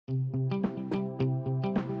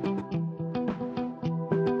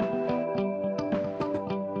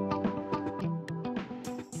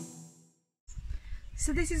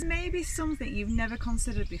So this is maybe something you've never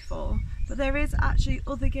considered before, but there is actually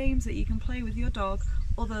other games that you can play with your dog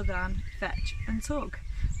other than fetch and tug.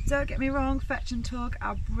 Don't get me wrong, fetch and tug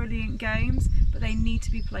are brilliant games, but they need to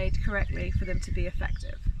be played correctly for them to be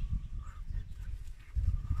effective.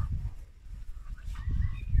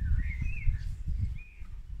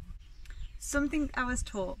 Something I was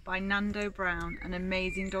taught by Nando Brown, an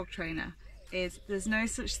amazing dog trainer, is there's no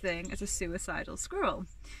such thing as a suicidal squirrel.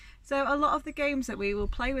 So a lot of the games that we will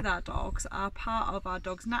play with our dogs are part of our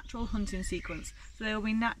dog's natural hunting sequence, so they will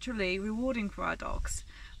be naturally rewarding for our dogs.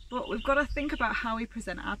 But we've got to think about how we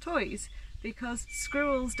present our toys, because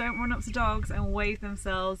squirrels don't run up to dogs and wave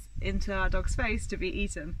themselves into our dog's face to be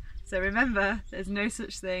eaten. So remember, there's no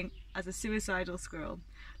such thing as a suicidal squirrel.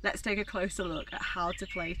 Let's take a closer look at how to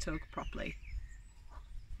play tug properly.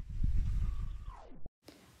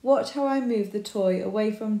 Watch how I move the toy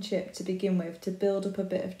away from Chip to begin with to build up a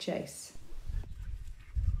bit of chase.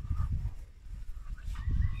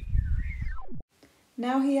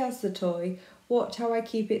 Now he has the toy, watch how I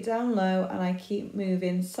keep it down low and I keep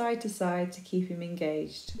moving side to side to keep him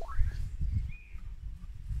engaged.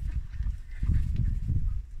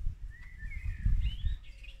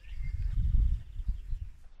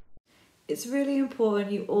 It's really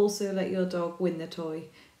important you also let your dog win the toy.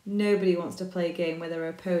 Nobody wants to play a game where their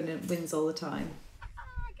opponent wins all the time.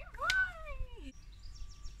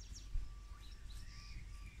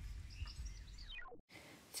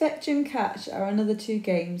 Fetch and catch are another two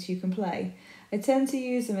games you can play. I tend to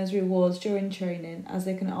use them as rewards during training as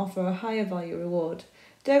they can offer a higher value reward.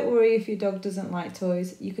 Don't worry if your dog doesn't like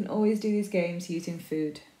toys, you can always do these games using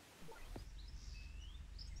food.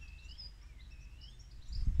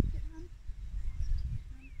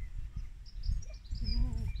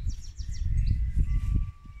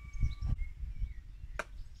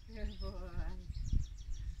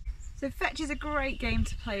 So fetch is a great game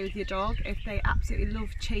to play with your dog if they absolutely love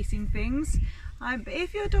chasing things. But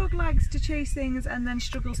if your dog likes to chase things and then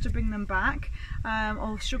struggles to bring them back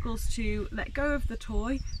or struggles to let go of the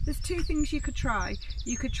toy, there's two things you could try.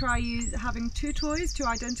 You could try having two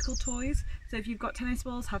identical toys. So if you've got tennis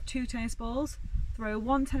balls, have two tennis balls, throw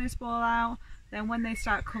one tennis ball out, then when they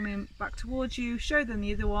start coming back towards you, show them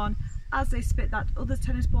the other one. As they spit that other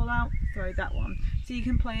tennis ball out, throw that one. So you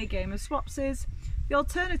can play a game of swapsies. The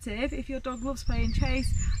alternative, if your dog loves playing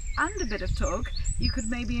chase and a bit of tug, you could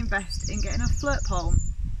maybe invest in getting a flirt pole.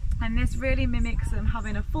 And this really mimics them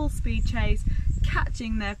having a full speed chase,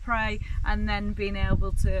 catching their prey and then being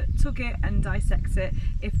able to tug it and dissect it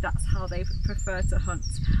if that's how they prefer to hunt.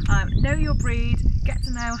 Know your breed, get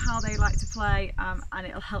to know how they like to play and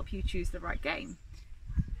it'll help you choose the right game.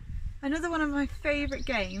 Another one of my favourite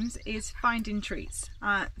games is Finding Treats.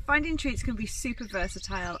 Finding Treats can be super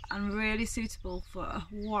versatile and really suitable for a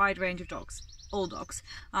wide range of dogs, all dogs.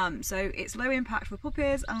 So it's low impact for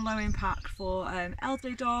puppies and low impact for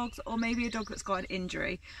elderly dogs or maybe a dog that's got an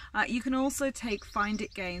injury. You can also take Find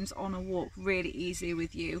It games on a walk really easily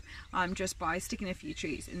with you just by sticking a few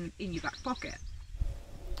treats in your back pocket.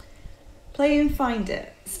 Play and find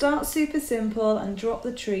it. Start super simple and drop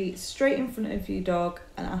the treat straight in front of your dog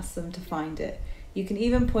and ask them to find it. You can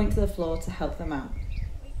even point to the floor to help them out.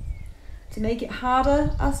 To make it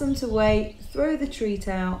harder, ask them to wait, throw the treat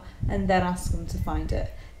out and then ask them to find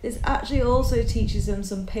it. This actually also teaches them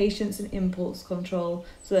some patience and impulse control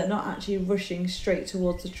so they're not actually rushing straight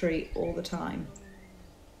towards the treat all the time.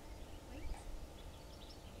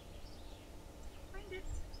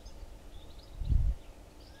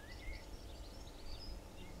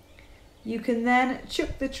 You can then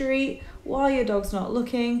chuck the treat while your dog's not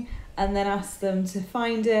looking and then ask them to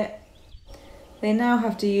find it. They now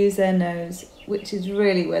have to use their nose, which is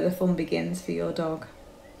really where the fun begins for your dog.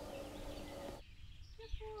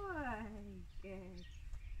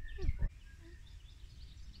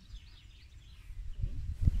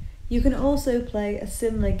 You can also play a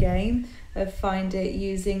similar game of Find It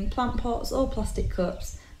using plant pots or plastic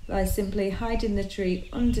cups by simply hiding the treat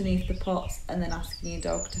underneath the pots and then asking your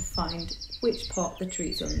dog to find which pot the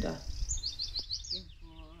treat's under.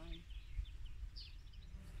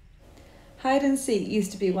 Hide and seek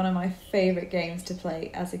used to be one of my favourite games to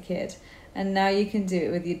play as a kid, and now you can do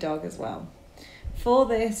it with your dog as well. For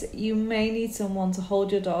this, you may need someone to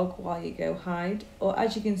hold your dog while you go hide, or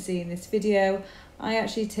as you can see in this video, I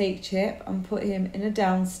actually take Chip and put him in a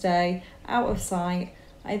downstay, out of sight.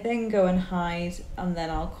 I then go and hide and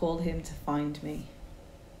then I'll call him to find me.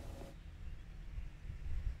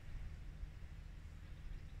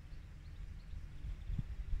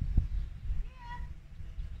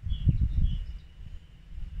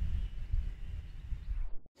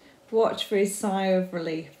 Watch for his sigh of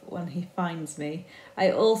relief when he finds me.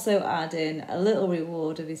 I also add in a little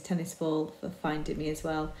reward of his tennis ball for finding me as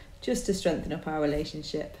well, just to strengthen up our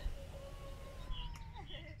relationship.